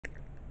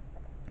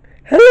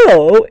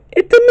Hello,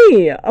 it's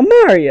me,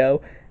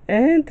 Mario,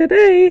 and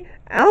today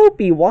I'll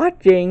be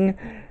watching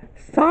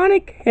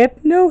Sonic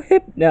Hypno.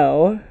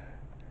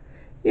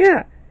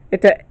 Yeah,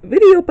 it's a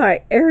video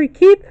by Eric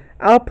Heath.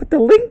 I'll put the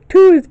link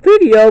to his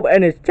video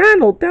and his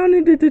channel down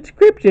in the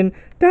description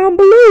down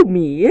below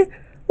me.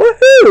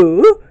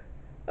 Woohoo!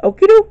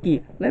 Okie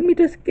dokie, let me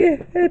just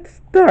get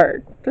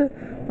start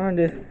on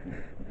this.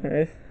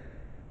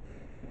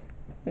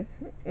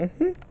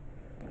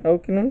 Okie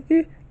dokie,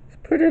 let's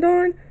put it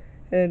on.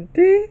 And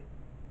 3,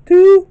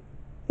 2,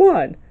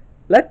 1,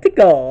 let's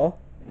go.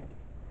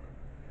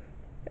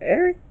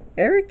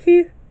 Eric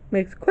Heath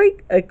makes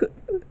quite a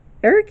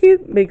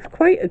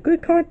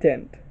good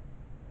content,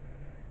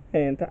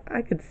 and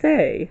I could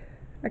say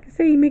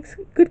he makes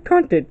good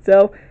content.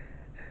 So,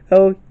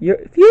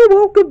 you're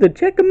welcome to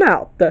check him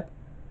out.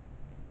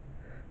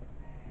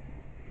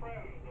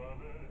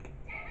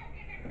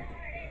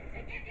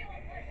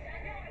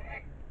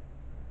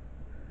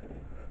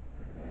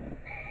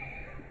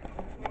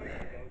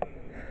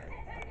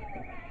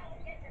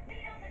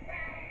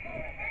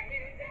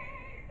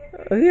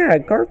 Oh yeah,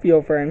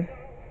 Garfield friend.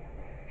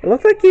 It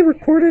looks like he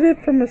recorded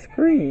it from a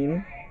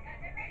screen.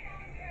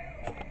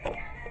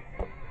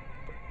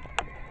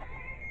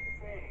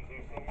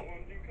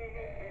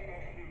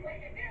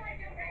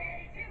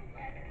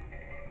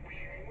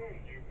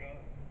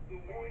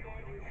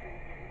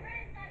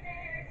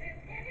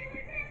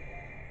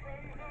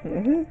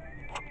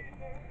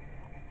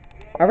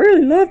 I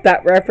really love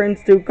that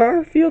reference to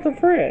Garfield and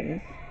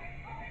Friends.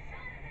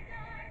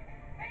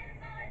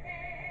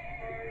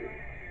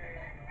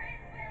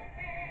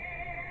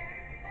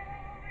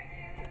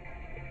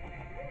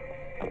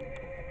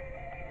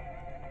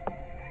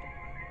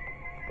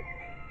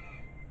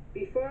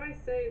 Before I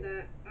say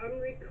that, I'm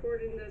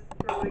recording this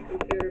from my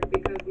computer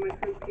because my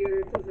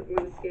computer doesn't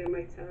want to scan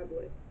my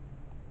tablet.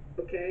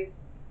 Okay?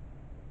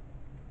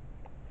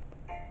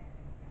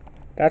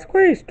 That's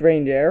quite a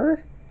strange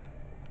error.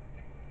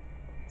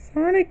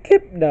 Sonic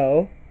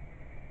Hypno.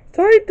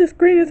 Sorry, the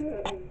screen is.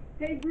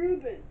 Hey,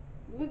 Ruben,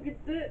 look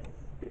at this.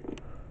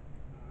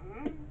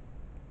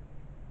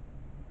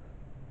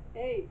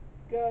 Hey,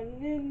 go.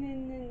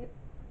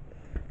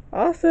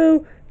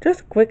 Also,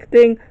 just a quick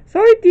thing.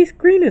 Sorry, the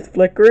screen is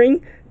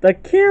flickering. The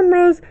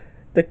camera's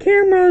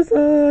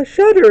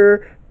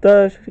shutter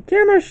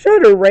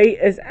rate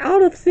is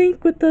out of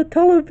sync with the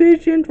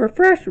television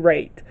refresh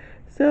rate.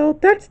 So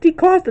that's the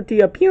cause of the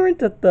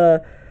appearance of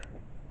the.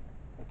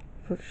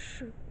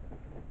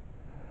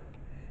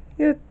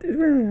 Yeah,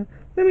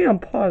 let me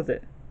unpause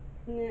it.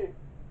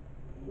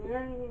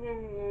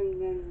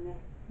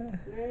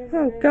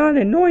 Oh God,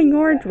 annoying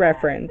orange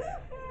reference.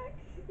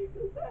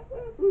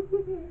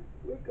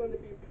 We're gonna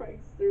be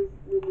pranksters,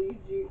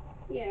 Luigi.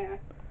 Yeah.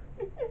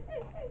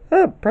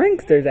 Oh,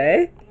 pranksters,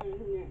 eh?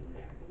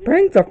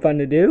 Pranks are fun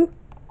to do.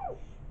 Oh,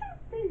 stop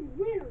being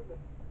weird.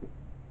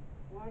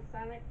 Come on,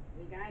 Sonic,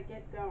 we gotta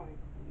get going.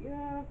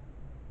 Yeah.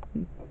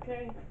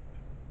 Okay.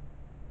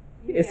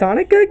 Is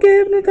Sonic gonna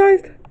get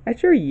hypnotized? I'm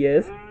sure he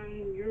is.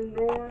 You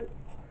know what?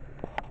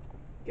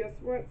 Guess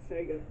what,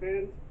 Sega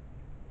fans?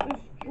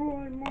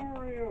 Destroy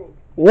Mario.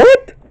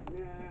 What?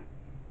 Nah,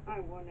 I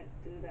wouldn't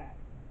do that.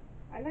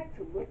 I like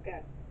to look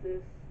at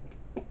this.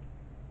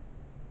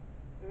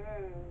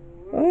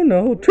 Oh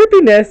no,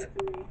 trippiness.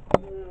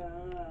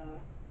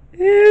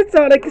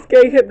 Sonic is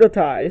getting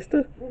hypnotized.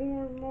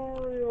 Destroy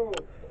Mario.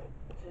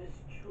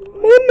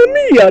 Mamma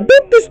mia,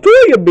 don't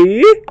destroy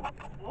me.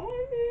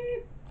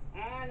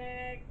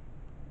 Sonic.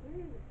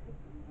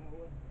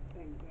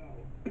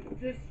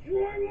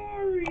 Destroy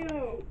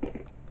Mario.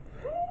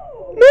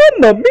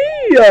 Mamma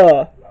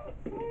mia.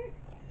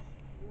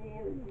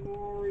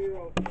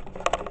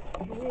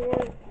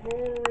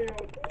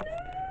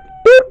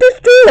 Don't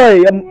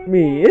destroy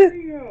me.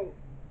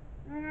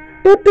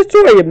 Don't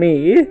destroy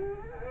me.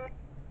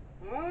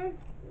 Huh?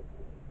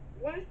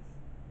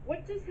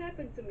 What just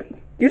happened to me?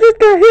 You just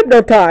got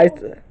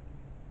hypnotized.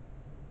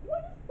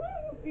 What is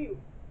wrong with you?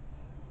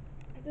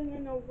 I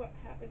don't know what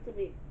happened to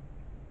me.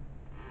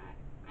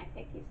 I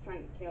think he's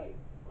trying to kill you.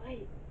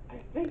 Wait, I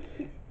think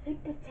he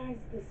hypnotized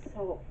his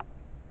soul.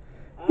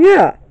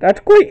 Yeah, that's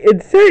quite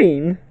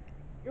insane.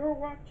 You're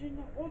watching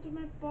the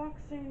Ultimate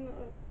Boxing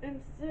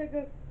and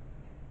Sega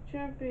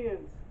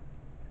Champions.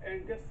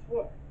 And guess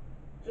what?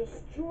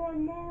 Destroy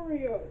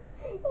Mario.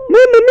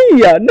 Mamma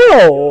mia,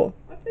 no.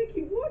 I think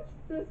he watched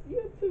this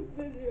YouTube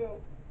video.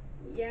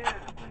 Yeah,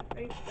 I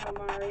think so,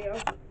 Mario.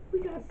 We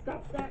gotta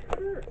stop that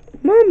curse.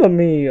 Mamma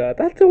mia,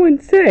 that's so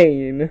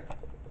insane.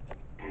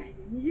 And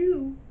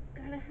you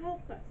gotta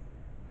help us.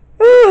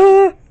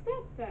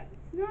 Stop that.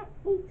 It's not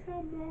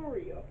Hotel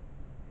Mario.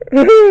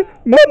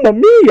 Mamma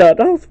mia, that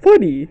was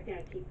funny. I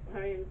gotta keep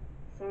playing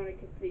Sonic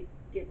if he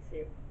gets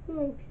here.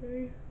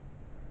 Okay.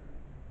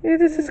 Yeah,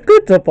 this is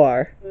good so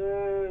far.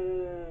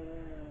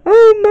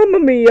 Oh, mamma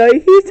mia,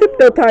 he's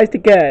hypnotized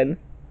again.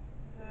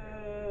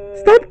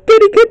 Stop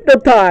getting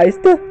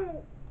hypnotized.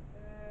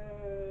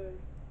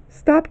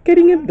 Stop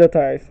getting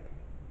hypnotized.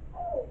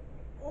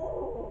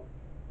 Oh,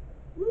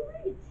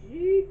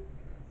 Luigi.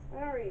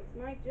 Sorry, It's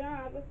my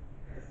job to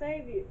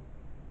save you.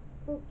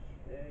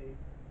 Okay.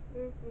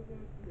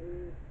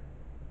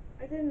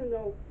 I didn't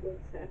know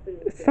what's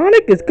happening.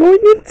 Sonic is going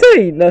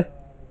insane.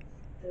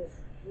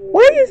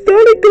 Why is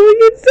Sonic going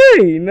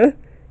insane?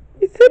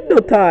 He's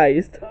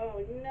hypnotized.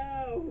 Oh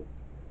no!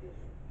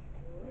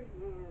 Destroy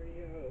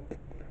Mario.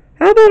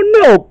 How about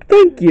no,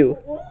 thank you?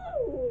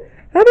 Whoa!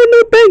 How about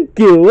no, thank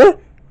you?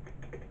 Let's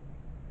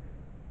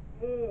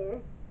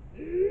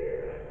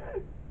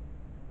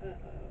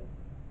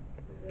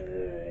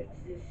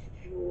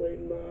destroy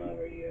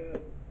Mario.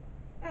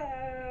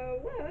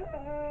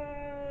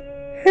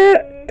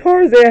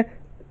 Tarzan.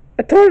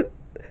 I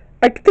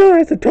can tell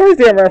that's a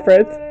Tarzan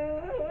reference.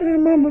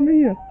 Mamma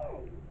mia.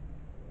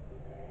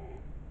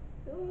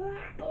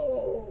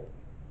 Oh,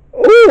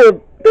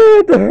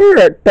 that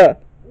hurt.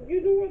 You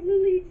know what,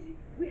 Lily?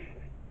 We have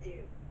to do.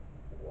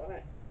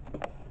 What?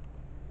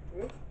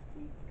 First,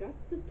 we got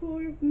the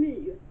toy of me.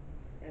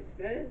 And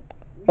then...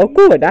 Oh,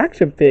 cool, an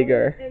action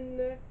figure. And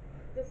the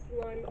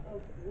slime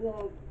of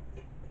love.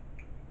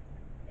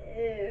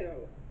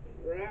 Ew.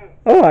 Gross.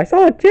 Oh, I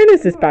saw a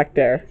Genesis back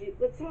there.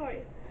 Let's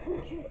hide.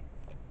 Okay.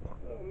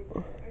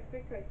 I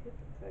think I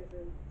hypnotized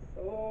him.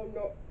 Oh,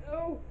 no.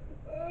 Oh.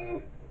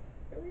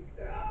 Here we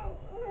go.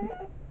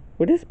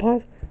 Would this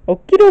pause?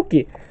 Okie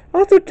dokie.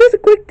 Also, just a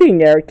quick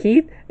thing, Eric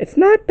Heath. It's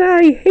not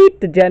that I hate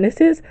the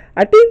Genesis.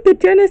 I think the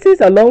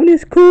Genesis alone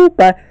is cool,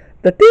 but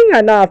the thing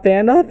I'm not a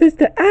fan of is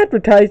the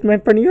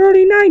advertisement from the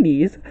early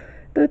 90s.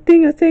 The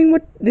thing is saying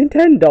with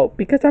Nintendo.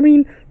 Because, I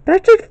mean,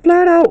 that's just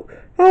flat out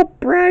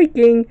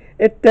bragging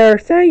if they're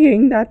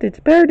saying that it's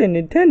better than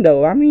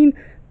Nintendo. I mean,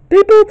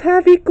 they both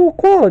have equal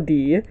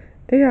quality.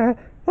 They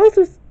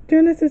also,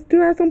 Genesis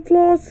do have some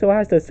flaws, so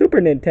has the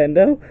Super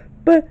Nintendo.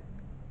 But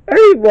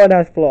everyone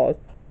has flaws.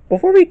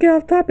 Before we get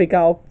off topic,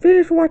 I'll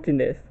finish watching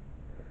this.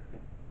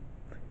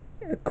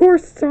 Of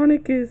course,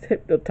 Sonic is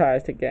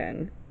hypnotized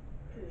again.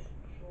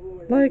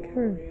 Like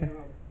her.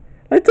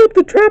 Let's hope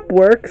the trap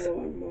works.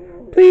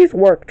 Please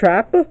work,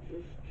 trap.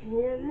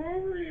 Destroy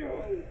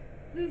Mario!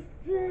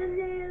 Destroy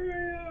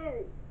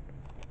Mario!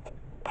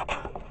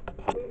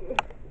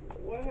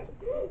 What?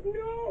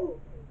 No!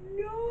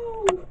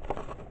 No!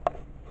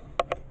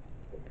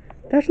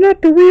 That's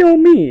not the real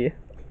me.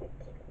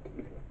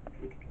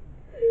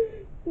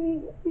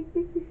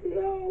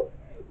 No!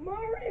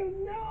 Mario,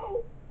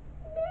 no!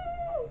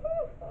 No!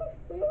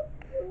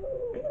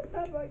 What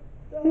have I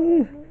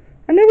done?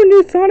 I never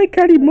knew Sonic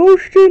had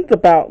emotions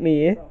about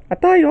me. I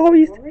thought he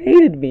always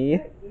hated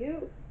me.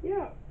 You?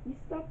 Yeah, you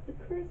stopped the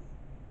curse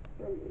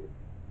from me.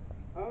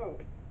 Oh,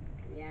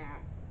 yeah.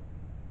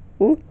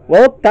 Ooh,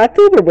 well, that's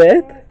over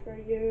with. For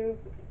you.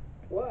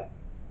 What?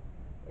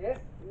 This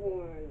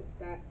one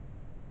that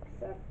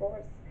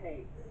Force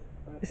hates.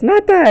 It's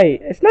not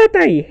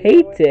that he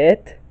hates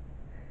it.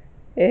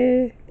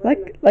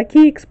 Like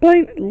he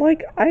explained,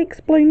 like I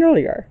explained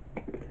earlier.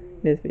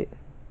 This video.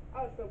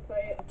 Also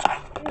play it.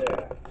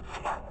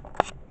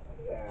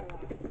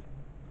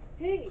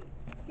 Hey!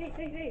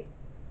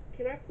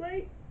 Can I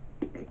play?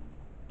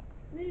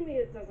 Maybe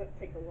it doesn't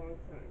take a long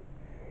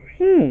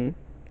time.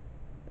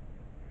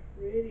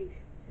 Pretty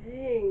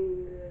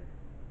thing.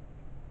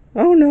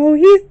 Oh no,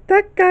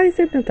 that guy's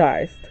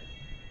hypnotized.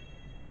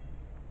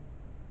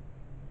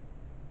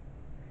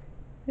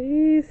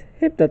 He's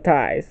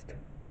hypnotized.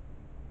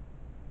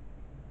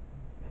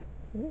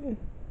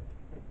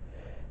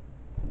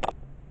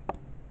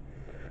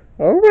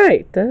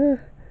 Alright,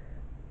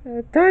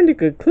 time to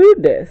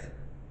conclude this.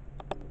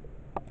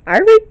 I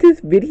rate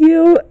this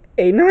video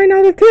a 9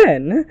 out of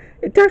 10.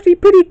 It's actually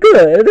pretty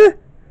good.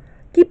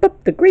 Keep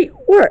up the great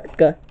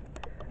work.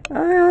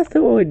 I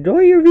also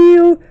enjoy your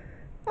video.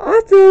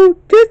 Also,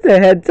 just a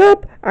heads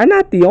up, I'm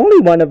not the only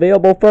one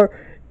available for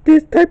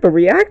this type of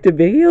reactive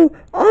video.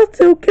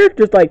 Also,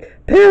 characters like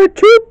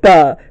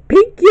Paratroopa,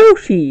 Pink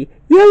Yoshi,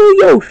 Yellow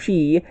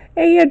Yoshi,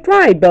 and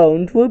Dry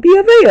Bones will be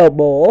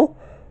available.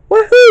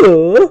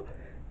 Woohoo!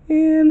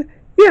 And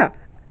yeah,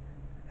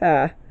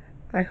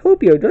 I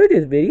hope you enjoyed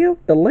this video.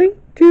 The link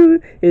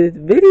to his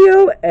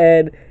video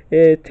and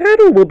his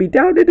channel will be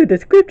down in the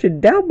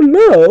description down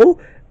below,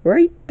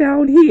 right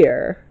down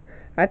here.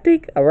 I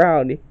think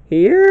around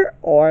here,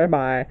 or am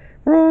I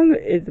wrong?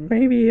 It's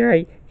maybe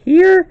right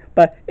here,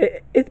 but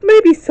it's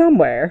maybe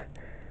somewhere.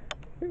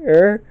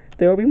 There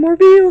will be more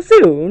videos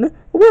soon.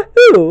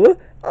 Woohoo!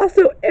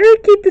 Also,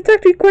 Eric Heath is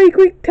actually quite a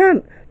great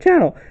channel.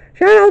 Shout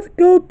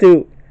out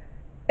to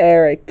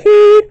Eric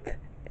Heath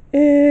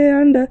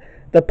and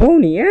the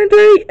Pony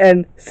Andre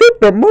and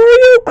Super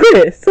Mario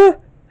Chris.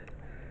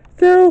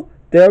 So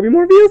there will be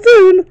more videos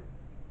soon.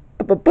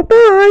 Bye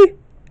bye.